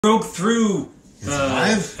Broke through. Is it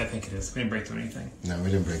live? I think it is. We didn't break through anything. No, we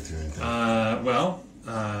didn't break through anything.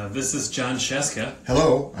 This is John Scieszka.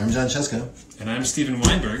 Hello, I'm John Scieszka. And I'm Stephen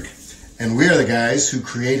Weinberg. And we are the guys who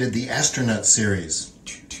created the ASTRONUTS series,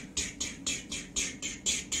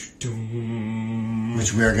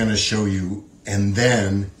 which we are going to show you and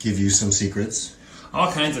then give you some secrets.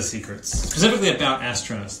 All kinds of secrets. Specifically about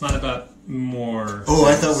astronauts, not about more... Oh,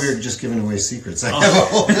 I thought we were just giving away secrets. I have a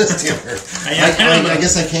whole list here. I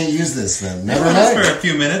guess I can't use this then. Never mind. For a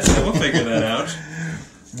few minutes, and we'll figure that out.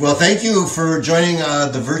 Well, thank you for joining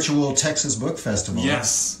the virtual Texas Book Festival.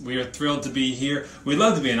 Yes, we are thrilled to be here. We'd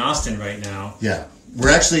love to be in Austin right now. Yeah.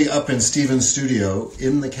 We're actually up in Stephen's studio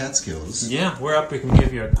in the Catskills. Yeah, we're up. We can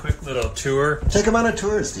give you a quick little tour. Take them on a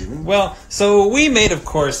tour, Stephen. Well, so we made, of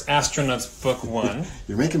course, Astronauts Book 1.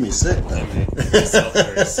 You're making me sick, though. I made myself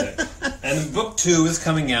very sick. And Book 2 is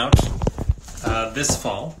coming out this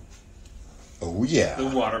fall. Oh, yeah. The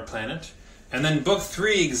Water Planet. And then Book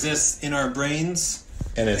 3 exists in our brains.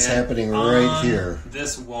 And it's happening right here.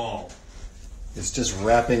 This wall. It's just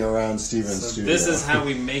wrapping around Stephen's studio. This is how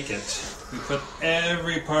we make it. We put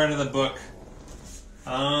every part of the book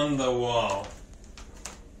on the wall.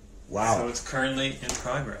 Wow. So it's currently in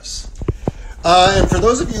progress. And for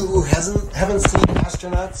those of you who haven't seen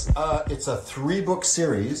Astronauts, it's a 3-book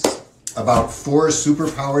series about 4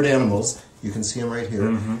 superpowered animals. You can see them right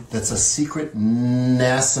here. That's a secret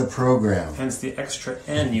NASA program. Hence the extra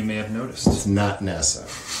N you may have noticed. It's not NASA.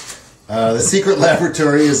 The secret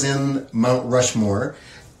laboratory is in Mount Rushmore,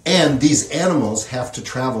 and these animals have to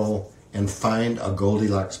travel and find a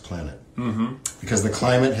Goldilocks planet. Because the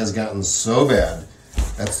climate has gotten so bad,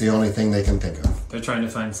 that's the only thing they can think of. They're trying to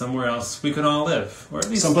find somewhere else we could all live. Or at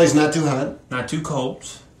least someplace not too hot. Not too cold.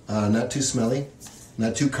 Not too smelly.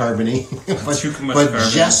 Not too carbony. Not too much but carbon.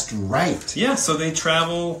 just right. Yeah, so they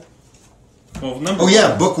travel... Well,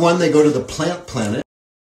 Book 1, they go to the plant planet.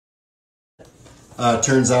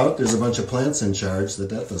 Turns out there's a bunch of plants in charge, that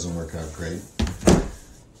doesn't work out great.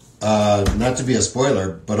 Not to be a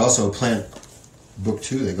spoiler, but also Book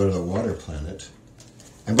 2, they go to the water planet.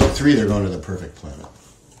 And Book 3, they're going to the perfect planet.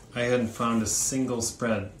 I hadn't found a single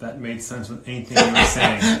spread that made sense with anything you were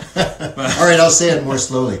saying. All right, I'll say it more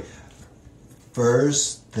slowly.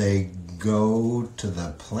 First, they go to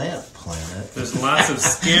the plant planet. There's lots of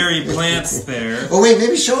scary plants there. Oh, wait,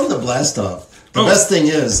 maybe show them the blast-off. The best thing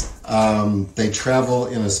is, they travel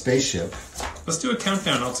in a spaceship. Let's do a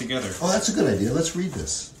countdown all together. Oh, that's a good idea. Let's read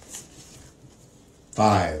this.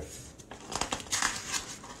 5.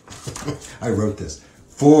 I wrote this.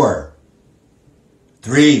 4.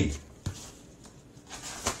 3.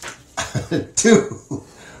 2.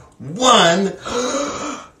 1.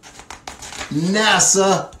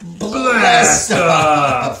 NASA blast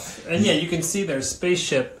off! And yeah, you can see their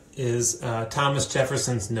spaceship is Thomas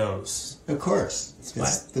Jefferson's nose. Of course.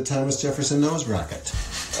 It's the Thomas Jefferson nose rocket.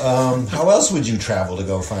 How else would you travel to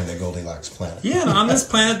go find a Goldilocks planet? Yeah, on this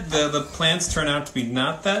planet, the plants turn out to be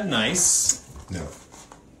not that nice. No.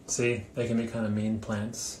 See, they can be kind of mean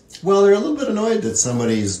plants. Well, they're a little bit annoyed that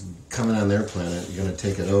somebody's coming on their planet and going to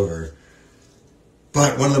take it over.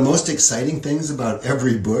 But one of the most exciting things about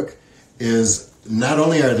every book is not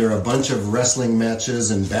only are there a bunch of wrestling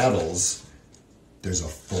matches and battles, there's a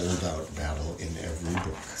fold-out battle in every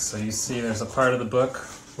book. So you see there's a part of the book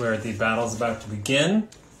where the battle's about to begin.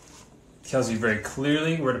 It tells you very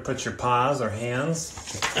clearly where to put your paws or hands.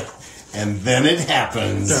 And then it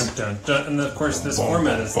happens. Dun, dun, dun. And of course this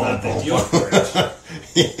format is not ideal for it.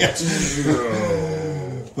 Yeah.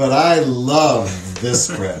 But I love this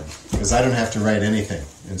spread because I don't have to write anything.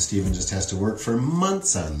 And Stephen just has to work for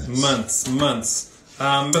months on this. Months.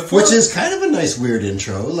 Which is kind of a nice weird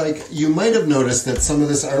intro. Like, you might have noticed that some of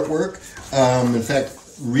this artwork, in fact,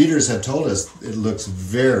 readers have told us it looks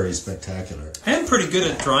very spectacular. I am pretty good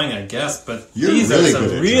at drawing, I guess, but these are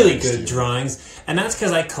some really good drawings. And that's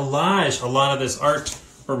because I collage a lot of this art,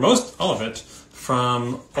 or all of it,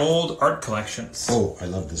 from old art collections. Oh, I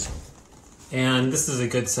love this one. And this is a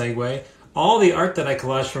good segue. All the art that I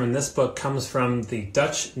collaged from in this book comes from the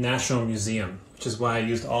Dutch National Museum, which is why I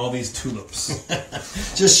used all these tulips.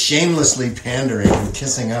 Just shamelessly pandering and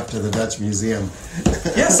kissing up to the Dutch Museum.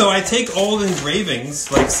 Yeah, so I take old engravings,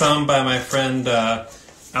 like some by my friend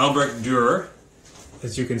Albrecht Dürer,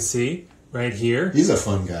 as you can see right here. He's a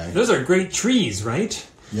fun guy. Those are great trees, right?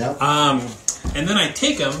 Yep. And then I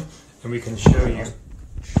take them, and we can show you.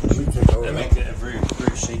 I make it very,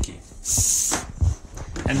 very shaky.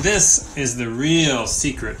 And this is the real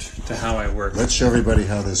secret to how I work. Let's show everybody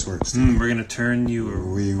how this works. We're going to turn you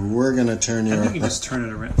around. We were going to turn you around. I think you just turn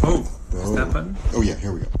it around. Oh, is that button? Oh, yeah,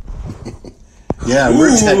 here we go. Yeah,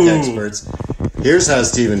 we're tech experts. Here's how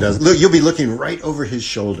Stephen does. Look, you'll be looking right over his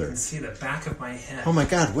shoulder. You can see the back of my head. Oh my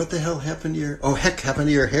God! What the hell happened to your? Oh heck, happened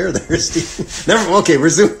to your hair there, Steve? Never. Okay, we're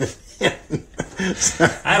zooming.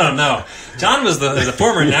 I don't know. John was the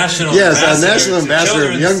former national national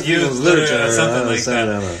ambassador of young youth people's literature, something like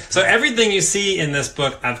that. So everything you see in this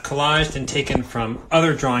book, I've collaged and taken from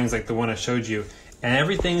other drawings like the one I showed you, and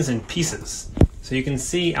everything's in pieces. So you can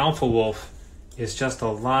see Alpha Wolf is just a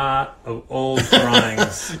lot of old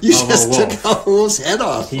drawings You of just a wolf. took Alpha Wolf's head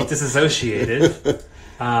off. He disassociated.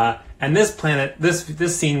 And this planet,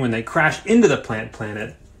 this scene when they crash into the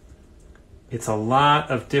planet, it's a lot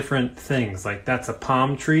of different things. Like that's a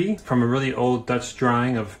palm tree from a really old Dutch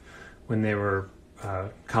drawing of when they were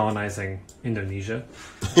colonizing Indonesia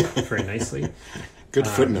very nicely. Good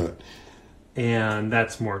footnote. And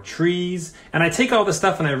that's more trees. And I take all this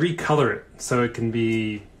stuff and I recolor it so it can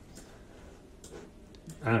be,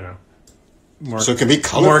 I don't know, so it can be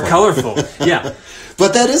colorful. More colorful, yeah.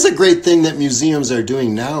 But that is a great thing that museums are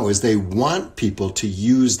doing now is they want people to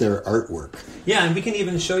use their artwork. Yeah, and we can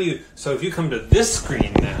even show you. So if you come to this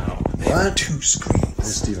screen now. What? 2 screens.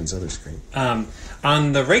 There's Stephen's other screen. On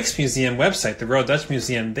the Rijksmuseum website, the Royal Dutch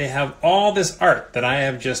Museum, they have all this art that I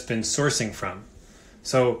have just been sourcing from.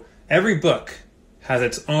 So every book has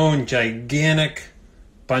its own gigantic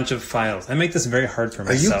bunch of files. I make this very hard for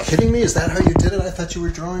myself. Are you kidding me? Is that how you did it? I thought you were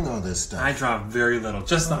drawing all this stuff. I draw very little.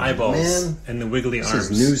 Just the eyeballs and the wiggly arms.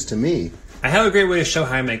 This is news to me. I have a great way to show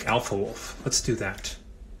how I make Alpha Wolf. Let's do that.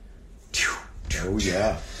 Oh,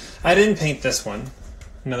 yeah. I didn't paint this one.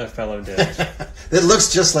 Another fellow did. It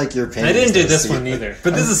looks just like your painting. I didn't do this one either.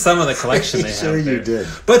 But this is some of the collection they have sure there. You did.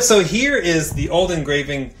 But so here is the old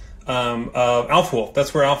engraving of Alpha Wolf.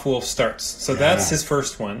 That's where Alpha Wolf starts. So that's his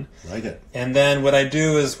first one. Like it. And then what I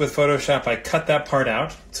do is with Photoshop, I cut that part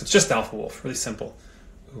out. So it's just Alpha Wolf. Really simple.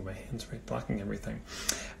 Ooh, my hand's right blocking everything.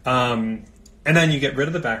 And then you get rid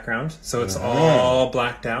of the background. So it's all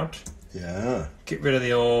blacked out. Yeah. Get rid of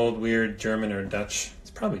the old weird German or Dutch.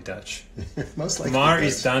 It's probably Dutch. Most likely Maar Dutch.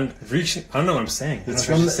 is done reaching. I don't know what I'm saying. It's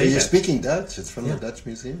from. You're speaking Dutch. It's from the Dutch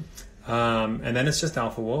Museum. And then it's just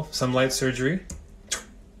Alpha Wolf. Some light surgery.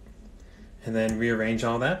 And then rearrange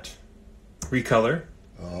all that. Recolor.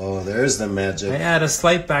 Oh, there's the magic. I add a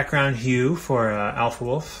slight background hue for Alpha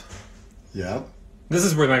Wolf. Yeah. This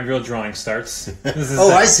is where my real drawing starts. This is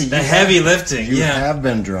I see. The heavy lifting. You have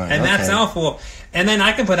been drawing. And that's Alpha Wolf. And then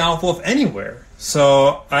I can put Alpha Wolf anywhere.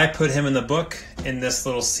 So I put him in the book in this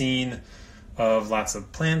little scene of lots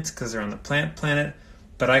of plants because they're on the plant planet.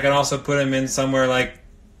 But I could also put him in somewhere like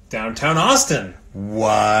downtown Austin.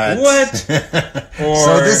 What? Or,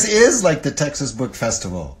 so this is like the Texas Book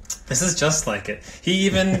Festival. This is just like it. He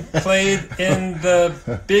even played in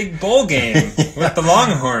the big bowl game with the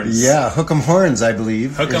Longhorns. Yeah, Hook 'em Horns, I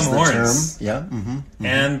believe. Hook 'em Horns. Term. Yeah. Mm-hmm.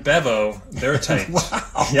 And Bevo. They're tight. Wow.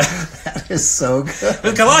 Yeah. That is so good.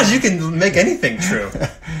 With collage, you can make anything true.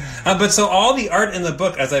 But so all the art in the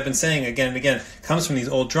book, as I've been saying again and again, comes from these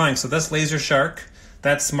old drawings. So that's Laser Shark.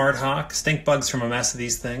 That's Smart Hawk. Stink bugs from a mess of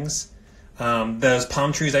these things. Those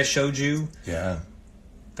palm trees I showed you. Yeah.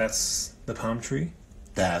 That's the palm tree.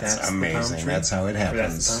 That's amazing. That's how it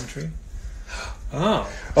happens. That's the palm tree.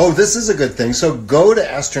 Oh. Oh, this is a good thing. So go to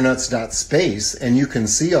astronauts.space and you can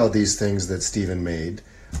see all these things that Stephen made.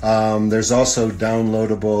 There's also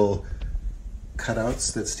downloadable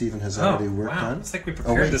cutouts that Stephen has already worked on. It's like we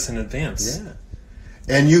prepared this in advance. Yeah.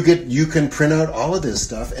 And you can print out all of this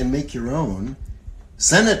stuff and make your own.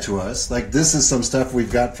 Send it to us. Like, this is some stuff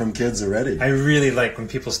we've got from kids already. I really like when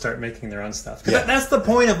people start making their own stuff. That's the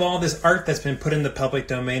point of all this art that's been put in the public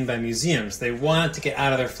domain by museums. They want it to get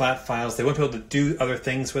out of their flat files. They want people to do other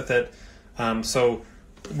things with it. So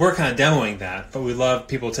we're kind of demoing that, but we love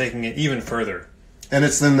people taking it even further. And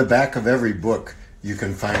it's in the back of every book you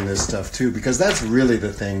can find this stuff, too, because that's really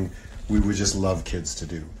the thing we would just love kids to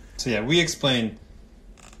do. So, yeah, we explain...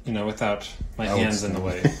 without my hands in the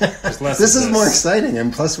way. This is more exciting,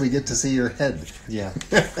 and plus we get to see your head. Yeah.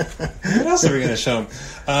 What else are we going to show them?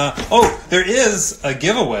 There is a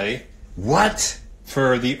giveaway. What?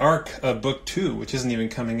 For the arc of Book 2, which isn't even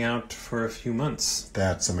coming out for a few months.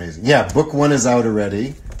 That's amazing. Yeah, Book 1 is out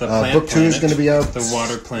already. Book 2 is going to be out. The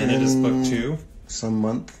Water Planet is Book 2. Some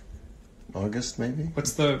month. August, maybe.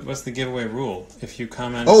 What's the giveaway rule? If you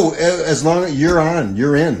comment, as long as you're on,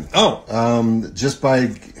 you're in. Just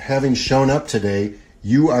by having shown up today,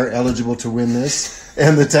 you are eligible to win this,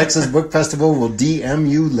 and the Texas Book Festival will DM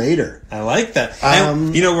you later. I like that.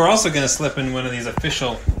 And, we're also going to slip in one of these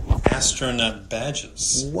official astronaut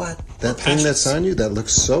badges. What? That thing that's on you? That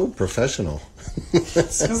looks so professional. It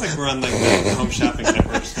feels like we're on the Home Shopping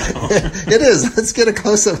Network now. It is. Let's get a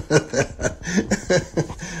close-up of that.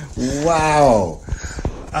 Wow.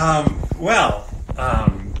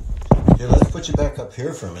 Here, let's put you back up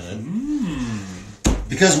here for a minute.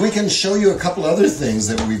 Because we can show you a couple other things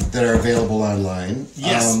that are available online.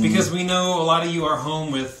 Yes, because we know a lot of you are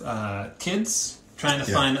home with kids trying to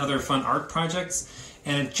find other fun art projects.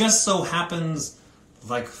 And it just so happens,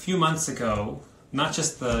 like a few months ago, not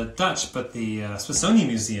just the Dutch, but the Smithsonian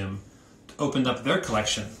Museum opened up their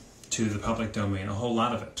collection to the public domain, a whole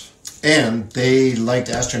lot of it. And they liked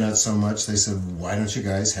astronauts so much, they said, why don't you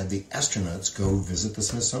guys have the astronauts go visit the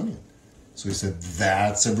Smithsonian? So we said,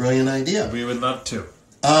 that's a brilliant idea. We would love to.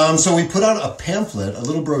 So we put out a pamphlet, a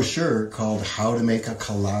little brochure called How to Make a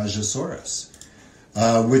Collageosaurus,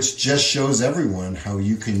 which just shows everyone how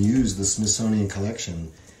you can use the Smithsonian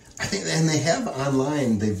collection. I think, and they have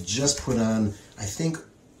online, they've just put on, I think,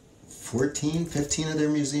 15 of their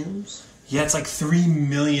museums. Yeah, it's like 3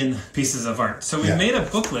 million pieces of art. So we made a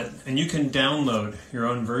booklet, and you can download your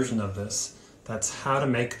own version of this. That's How to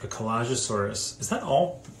Make a Collageosaurus. Is that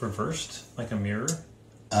all reversed, like a mirror?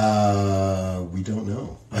 We don't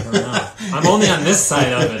know. I don't know. I'm only on this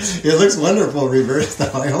side of it. It looks wonderful reversed,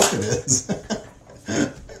 though. I hope it is.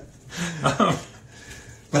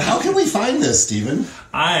 But how can we find this, Stephen?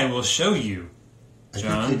 I will show you,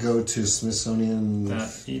 John. I think you go to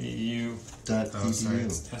Smithsonian.edu. Oh, sorry,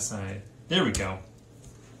 it's SI. There we go.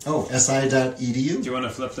 Oh, si.edu? Do you want to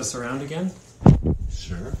flip this around again?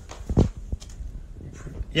 Sure.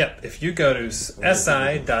 Yep, if you go to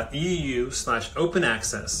si.edu/open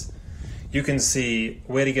access, you can see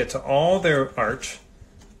a way to get to all their art,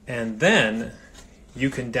 and then you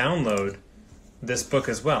can download this book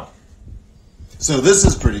as well. So this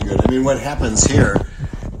is pretty good. I mean, what happens here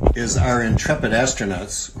is our intrepid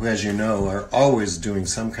astronauts, who, as you know, are always doing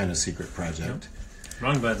some kind of secret project. Yep.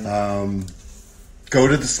 Wrong button. Go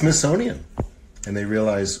to the Smithsonian, and they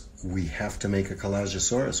realize, we have to make a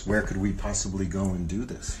Collageosaurus. Where could we possibly go and do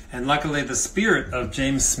this? And luckily, the spirit of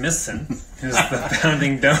James Smithson, who's the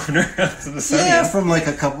founding donor of the Smithsonian. Yeah, from like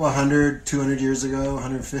a couple of 200 years ago,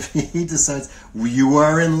 150, he decides, you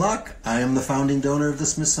are in luck. I am the founding donor of the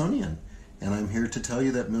Smithsonian. And I'm here to tell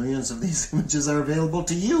you that millions of these images are available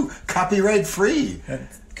to you, copyright free.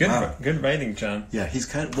 Good writing, John. Yeah, he's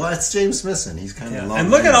kind of, well, it's James Smithson. He's kind of long. And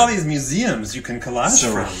look at all these museums you can collage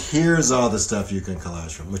from. So here's all the stuff you can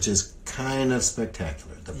collage from, which is kind of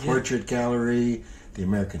spectacular. The Portrait Gallery, the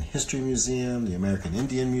American History Museum, the American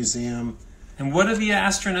Indian Museum. And what do the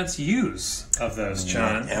astronauts use of those,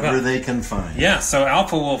 John? Whatever they can find. Yeah, so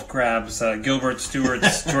Alpha Wolf grabs Gilbert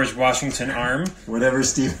Stewart's George Washington arm. Whatever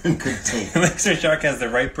Stephen could take. Laser Shark has the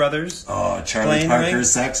Wright brothers. Oh, Charlie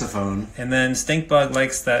Parker's saxophone. And then Stinkbug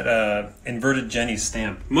likes that inverted Jenny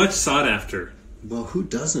stamp. Much sought after. Well, who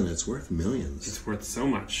doesn't? It's worth millions. It's worth so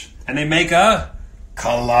much. And they make a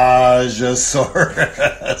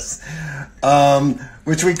Collageosaurus.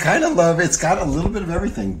 Which we kind of love. It's got a little bit of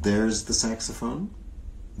everything. There's the saxophone,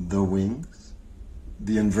 the wings,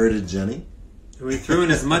 the inverted Jenny. We threw in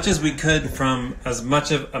as much as we could from as much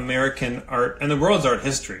of American art and the world's art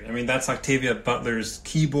history. I mean, that's Octavia Butler's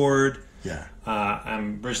keyboard. Yeah.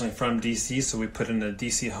 I'm originally from D.C., so we put in a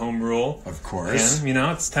D.C. home rule. Of course. And,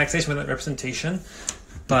 it's taxation without representation.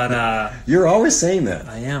 But you're always saying that.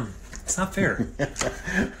 I am. It's not fair. It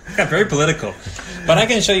got very political. But I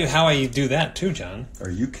can show you how I do that too, John. Are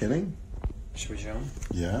you kidding? Should we show them?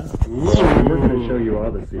 Yeah. We're going to show you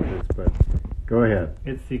all the secrets, but go ahead.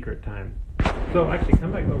 It's secret time. So actually,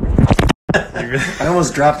 come back over. I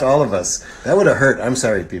almost dropped all of us. That would have hurt. I'm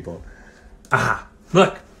sorry, people. Ah,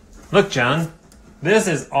 look, John. This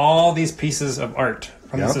is all these pieces of art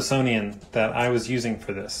from the Smithsonian that I was using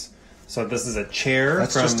for this. So this is a chair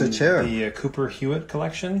from the Cooper Hewitt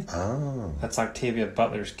collection. Oh. That's Octavia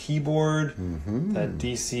Butler's keyboard, that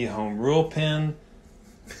DC home rule pin.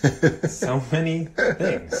 So many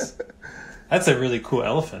things. That's a really cool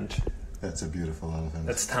elephant. That's a beautiful elephant.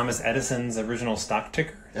 That's Thomas Edison's original stock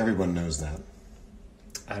ticker. Everyone knows that.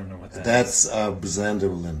 I don't know what that is. That's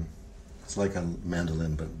Bazandolin. It's like a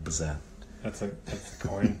mandolin, but Bazat. That's a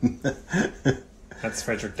coin. That's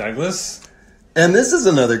Frederick Douglass. And this is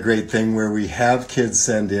another great thing where we have kids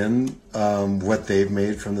send in what they've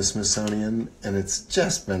made from the Smithsonian, and it's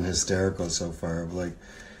just been hysterical so far. Like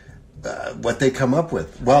what they come up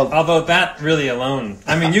with. Well, although that really alone,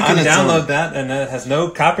 I mean, you can download that, and that has no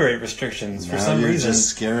copyright restrictions for some reason. You're just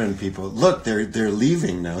scaring people. Look, they're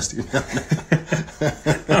leaving now, Steve.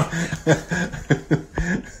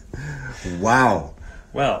 Wow.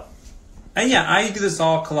 Well, I do this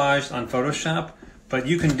all collaged on Photoshop. But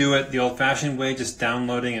you can do it the old-fashioned way, just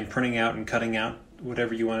downloading and printing out and cutting out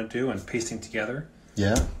whatever you want to do and pasting together.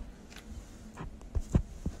 Yeah.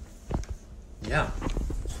 Yeah.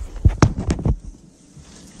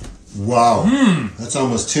 Wow. That's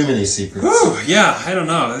almost too many secrets. Whew, yeah, I don't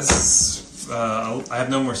know. This is, I have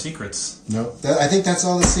no more secrets. No, I think that's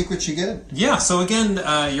all the secrets you get. Yeah, so again,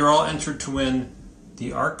 you're all entered to win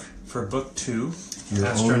the ARC for book 2. Your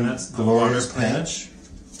ASTRONUTS, own the Water glorious Planet. patch.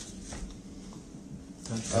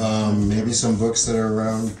 Maybe some books that are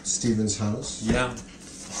around Stephen's house. Yeah.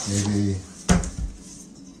 Maybe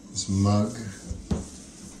this mug.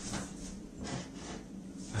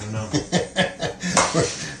 I don't know.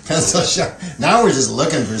 Pencil sharp. Now we're just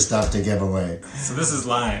looking for stuff to give away. So this is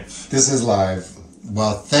live. This is live.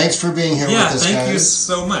 Well, thanks for being here with us, guys. Yeah, thank you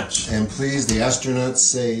so much. And please, the astronauts,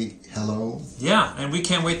 say hello. Yeah, and we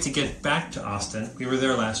can't wait to get back to Austin. We were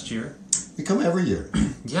there last year. We come every year.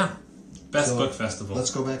 Yeah. Best book festival.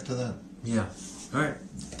 Let's go back to that. Yeah. All right.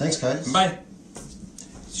 Thanks, guys. Bye.